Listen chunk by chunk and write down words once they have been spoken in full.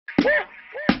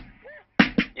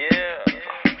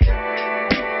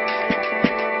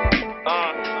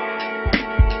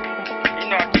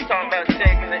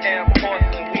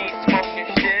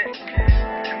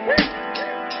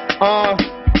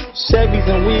Chevys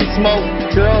and weed smoke.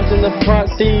 Girls in the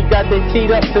front seat got their feet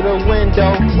up to the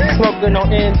window. Smoking on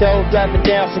endo, driving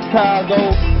down Chicago.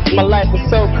 My life is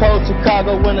so cold,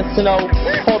 Chicago in the snow.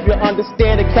 Hope you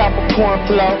understand the Capricorn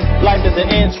flow. Life is an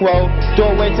intro,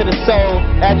 doorway to the soul.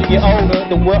 As you get older,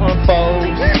 the world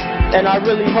unfolds. And I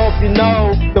really hope you know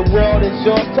the world is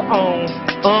yours to own.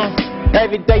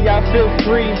 Every day I feel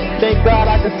free, thank God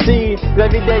I can see.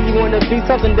 Every day you wanna be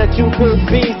something that you could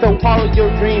be. So follow your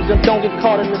dreams and don't get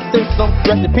caught in the system.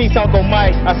 Rest in peace, Uncle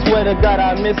Mike, I swear to God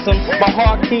I miss him. My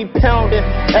heart keep pounding,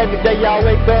 every day I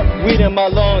wake up, reading my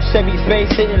lungs. Chevy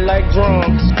bass hitting like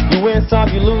drums. You win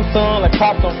some, you lose some, like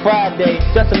Pops on Friday.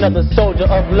 Just another soldier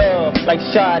of love, like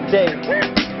Sade.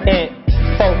 And